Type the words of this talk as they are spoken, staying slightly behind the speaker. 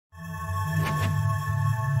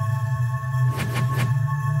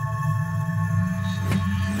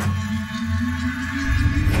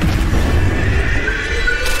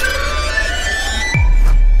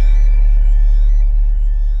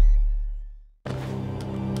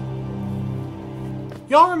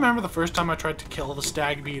Y'all remember the first time I tried to kill the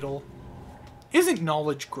stag beetle? Isn't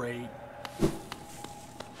knowledge great?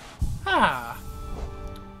 Ah.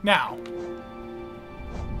 Now.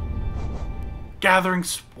 Gathering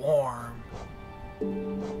Swarm.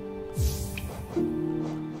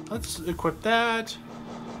 Let's equip that.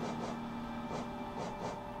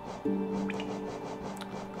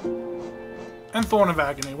 And Thorn of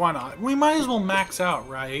Agony, why not? We might as well max out,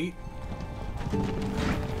 right?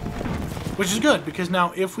 Which is good, because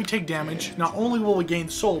now if we take damage, not only will we gain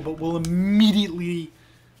soul, but we'll immediately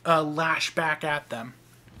lash back at them.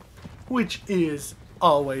 Which is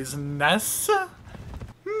always nice.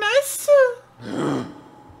 Nice! I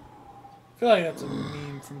feel like that's a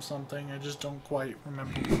meme from something, I just don't quite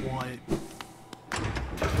remember what.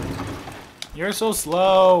 You're so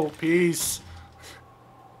slow, peace.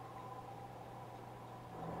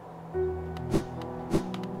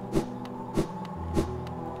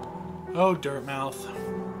 Oh, dirt mouth.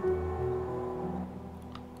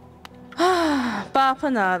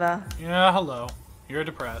 Bapanada. Yeah, hello. You're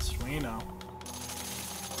depressed. We know.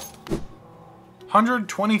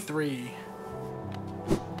 123.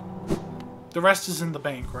 The rest is in the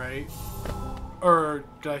bank, right? Or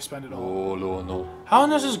did I spend it all? No.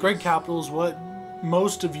 Hallownest is great capital is what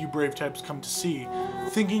most of you brave types come to see.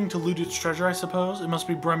 Thinking to loot its treasure, I suppose? It must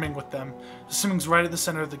be brimming with them. The Simming's right at the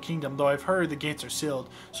center of the kingdom, though I've heard the gates are sealed,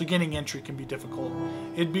 so gaining entry can be difficult.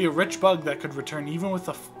 It'd be a rich bug that could return even with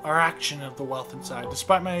our action of the wealth inside.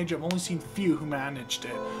 Despite my age, I've only seen few who managed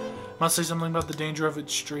it. Must say something about the danger of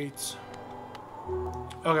its streets.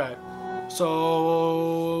 Okay,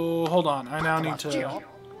 so hold on. I now need to...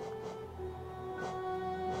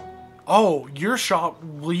 Oh, your shop...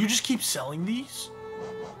 Will you just keep selling these?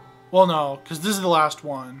 Well, no, because this is the last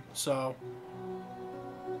one, so...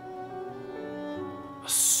 A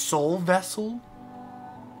soul vessel?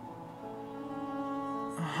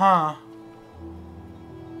 Huh.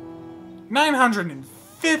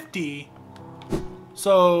 950?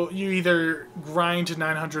 So, you either grind to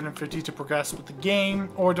 950 to progress with the game,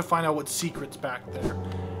 or to find out what secret's back there.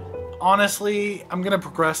 Honestly, I'm gonna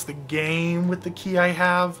progress the game with the key I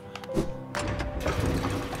have.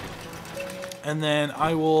 And then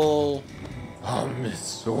I will...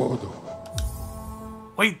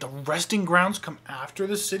 Wait, the resting grounds come after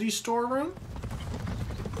the city storeroom?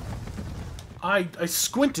 I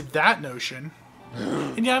squinted that notion.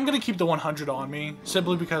 And yeah, I'm going to keep the 100 on me,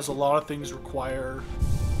 simply because a lot of things require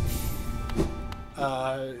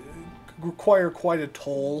quite a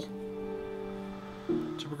toll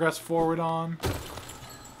to progress forward on.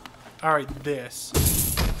 Alright, this.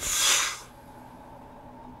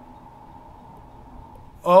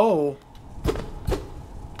 Oh.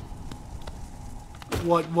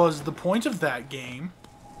 What was the point of that game?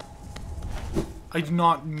 I do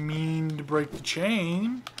not mean to break the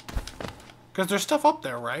chain. Because there's stuff up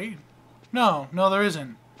there, right? No, there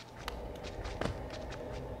isn't.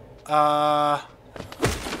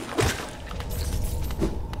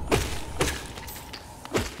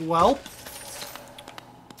 Well,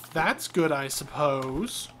 that's good, I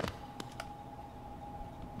suppose.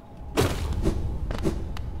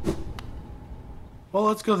 Well,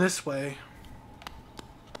 let's go this way.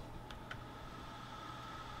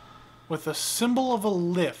 With a symbol of a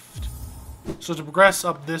lift. So to progress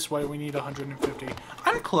up this way, we need 150.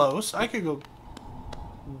 I'm close. I could go...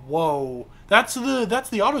 Whoa. That's the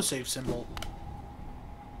autosave symbol.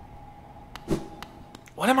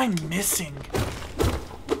 What am I missing?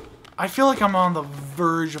 I feel like I'm on the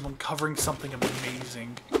verge of uncovering something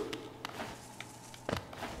amazing.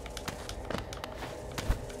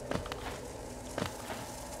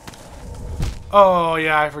 Oh,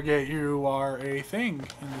 yeah, I forget you are a thing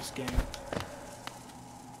in this game.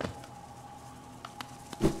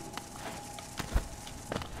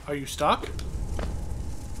 Are you stuck?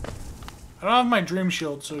 I don't have my dream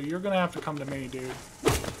shield, so you're gonna have to come to me, dude.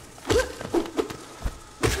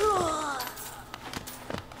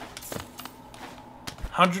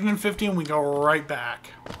 $150 and we go right back.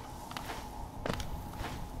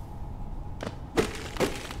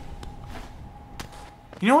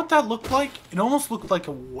 You know what that looked like? It almost looked like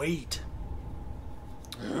a weight.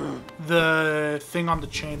 The thing on the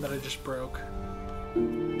chain that I just broke.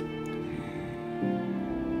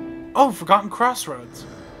 Oh, Forgotten Crossroads.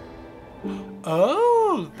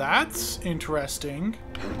 Oh, that's interesting.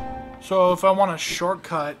 So if I want a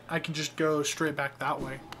shortcut, I can just go straight back that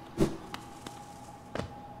way.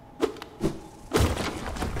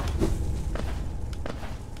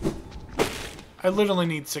 I literally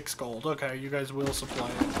need 6 gold. Okay, you guys will supply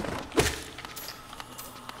it.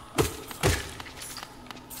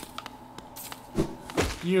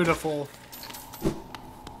 Beautiful.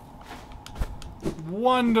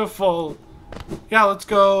 Wonderful. Yeah, let's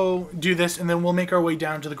go do this, and then we'll make our way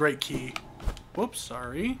down to the Great Key. Whoops,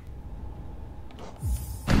 sorry.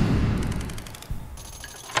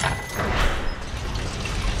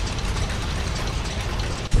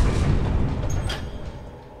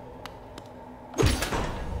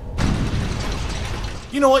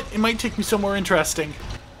 You know what? It might take me somewhere interesting.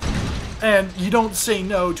 And you don't say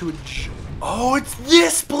no to a... Oh, it's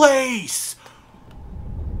this place!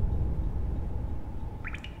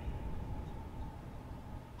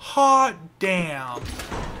 Hot damn.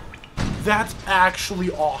 That's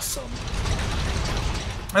actually awesome.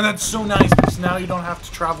 And that's so nice because now you don't have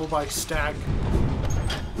to travel by stag.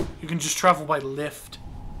 You can just travel by lift.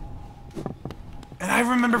 And I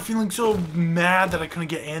remember feeling so mad that I couldn't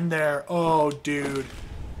get in there. Oh, dude.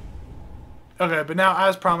 Okay, but now,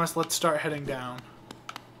 as promised, let's start heading down.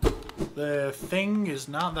 The thing is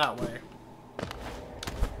not that way.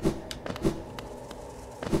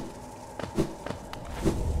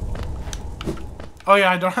 Oh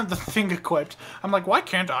yeah, I don't have the thing equipped. I'm like, why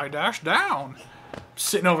can't I dash down? I'm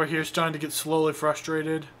sitting over here starting to get slowly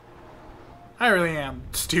frustrated. I really am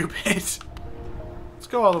stupid. Let's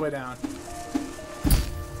go all the way down.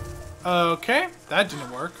 Okay, that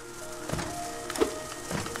didn't work.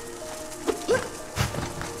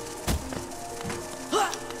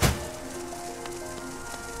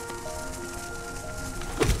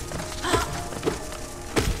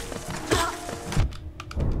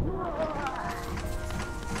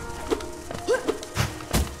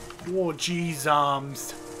 Whoa,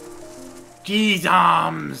 jeez-ums.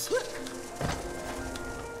 Jeez-ums.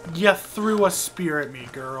 You threw a spear at me,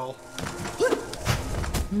 girl.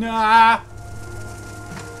 Nah.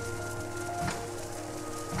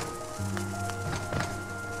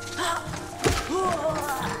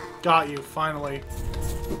 Got you, finally.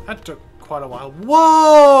 That took quite a while.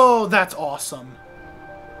 Whoa! That's awesome.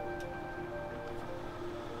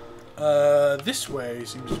 This way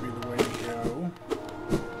seems to be the way to go.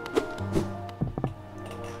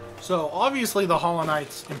 So, obviously the Hollow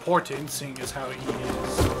Knight's important, seeing as how he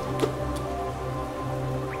is.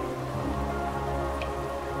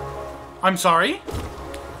 I'm sorry?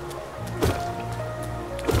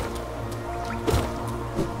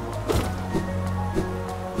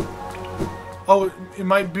 Oh, it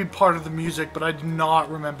might be part of the music, but I do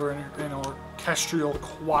not remember an orchestral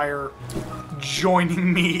choir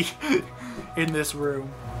joining me in this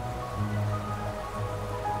room.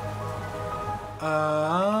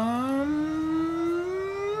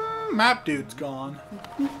 Map dude's gone.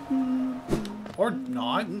 Or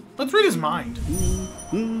not. Let's read his mind.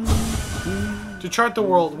 To chart the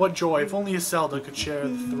world, what joy, if only a Zelda could share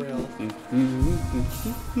the thrill.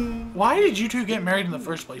 Why did you two get married in the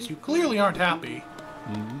first place? You clearly aren't happy.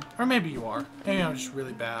 Or maybe you are. Maybe I'm just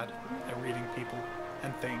really bad at reading people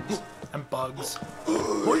and things and bugs.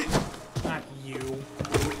 Not you.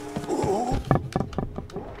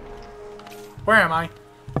 Where am I?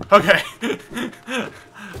 Okay.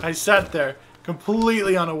 I sat there,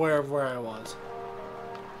 completely unaware of where I was.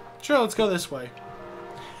 Sure, let's go this way.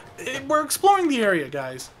 We're exploring the area,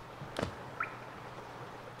 guys.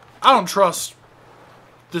 I don't trust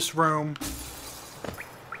this room.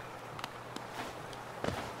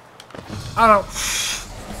 I don't...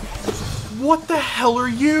 What the hell are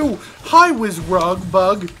you? Hi, Whizrug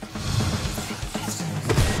Bug.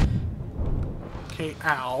 Okay,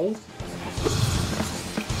 ow.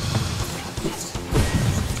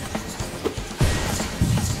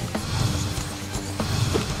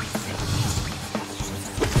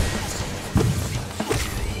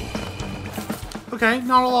 Okay,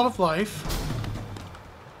 not a lot of life.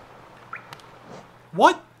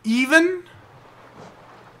 What even?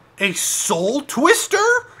 A soul twister?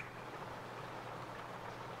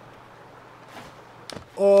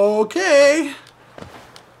 Okay.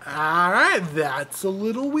 Alright, that's a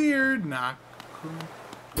little weird. Not cool.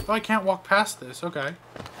 Oh, I can't walk past this. Okay.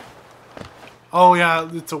 Oh, yeah,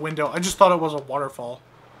 it's a window. I just thought it was a waterfall.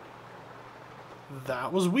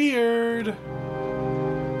 That was weird.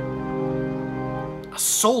 A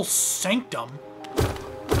Soul Sanctum?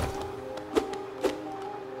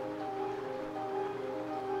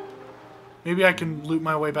 Maybe I can loot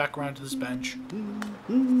my way back around to this bench.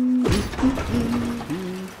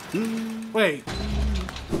 Wait.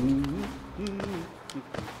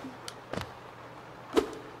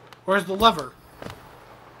 Where's the lever?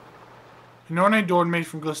 An ornate door made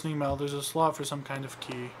from glistening metal. There's a slot for some kind of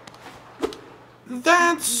key.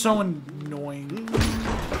 That's so annoying.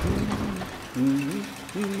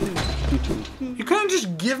 You couldn't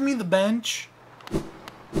just give me the bench?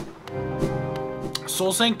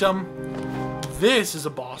 Soul Sanctum. This is a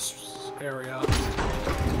boss area.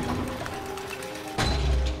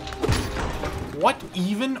 What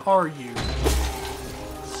even are you?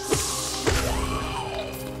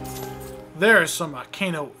 There's some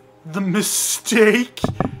Kano. The mistake?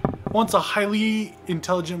 Once a highly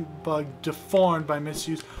intelligent bug deformed by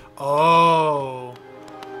misuse. Oh.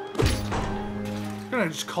 I'm gonna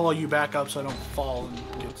just call you back up so I don't fall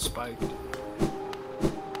and get spiked.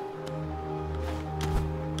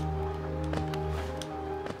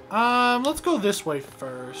 Let's go this way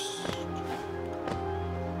first.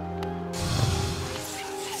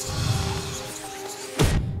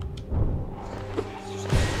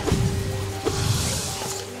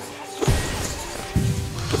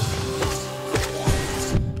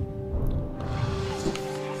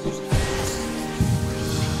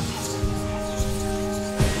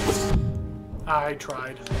 I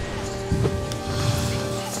tried.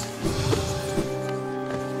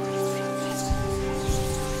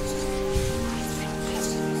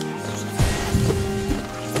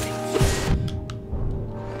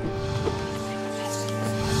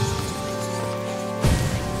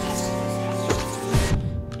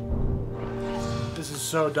 This is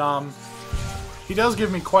so dumb. He does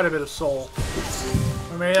give me quite a bit of soul.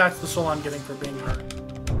 Or maybe that's the soul I'm getting for being hurt.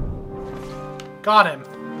 Got him.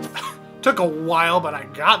 Took a while, but I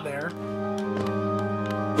got there.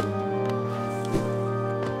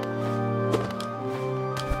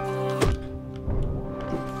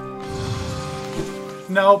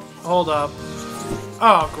 Nope. Hold up.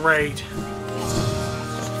 Oh, great.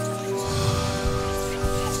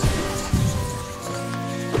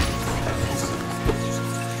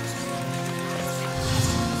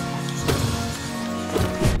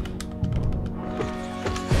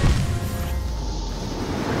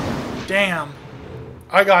 Damn.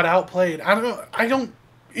 I got outplayed. I don't...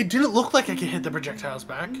 It didn't look like I could hit the projectiles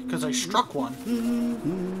back, because I struck one.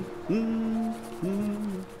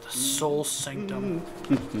 The Soul Sanctum.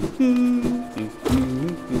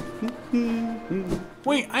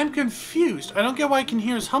 Wait, I'm confused. I don't get why I can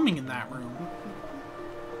hear his humming in that room.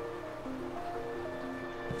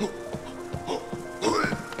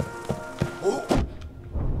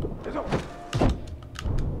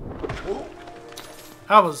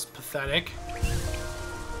 That was pathetic.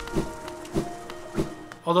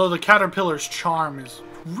 Although the caterpillar's charm is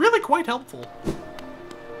really quite helpful.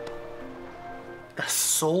 The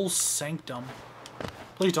Soul Sanctum.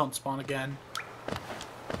 Please don't spawn again.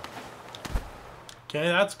 Okay,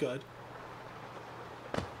 that's good.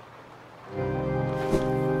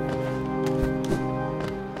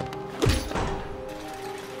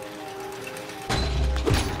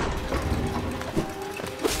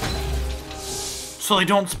 So they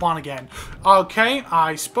don't spawn again. Okay,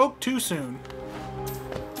 I spoke too soon.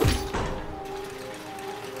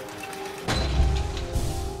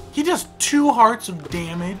 He does 2 hearts of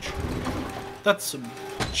damage. That's some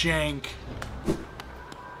jank.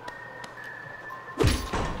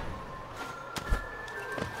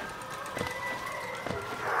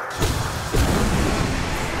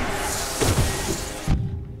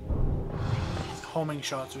 Homing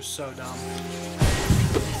shots are so dumb.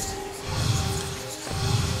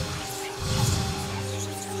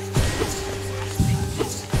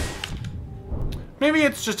 Maybe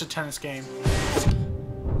it's just a tennis game.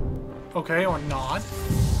 Okay, or not.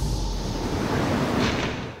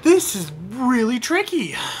 This is really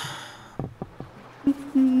tricky.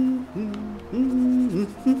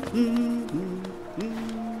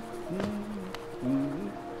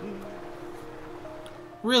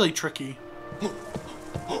 Really tricky.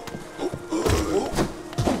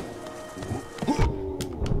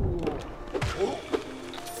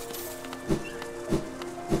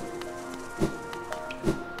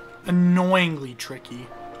 Annoyingly tricky.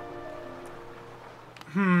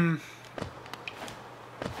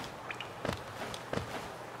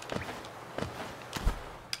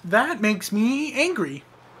 That makes me angry.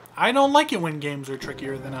 I don't like it when games are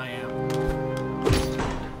trickier than I am.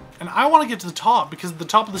 And I want to get to the top, because at the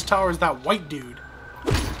top of this tower is that white dude.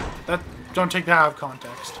 Don't take that out of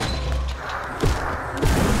context.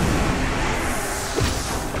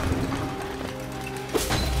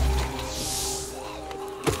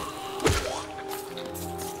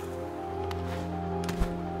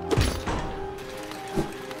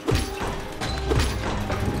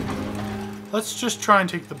 Let's just try and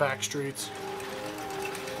take the back streets.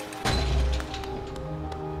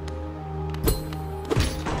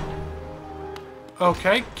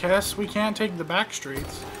 Okay, guess we can't take the back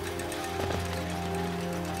streets.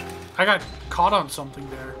 I got caught on something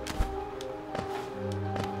there.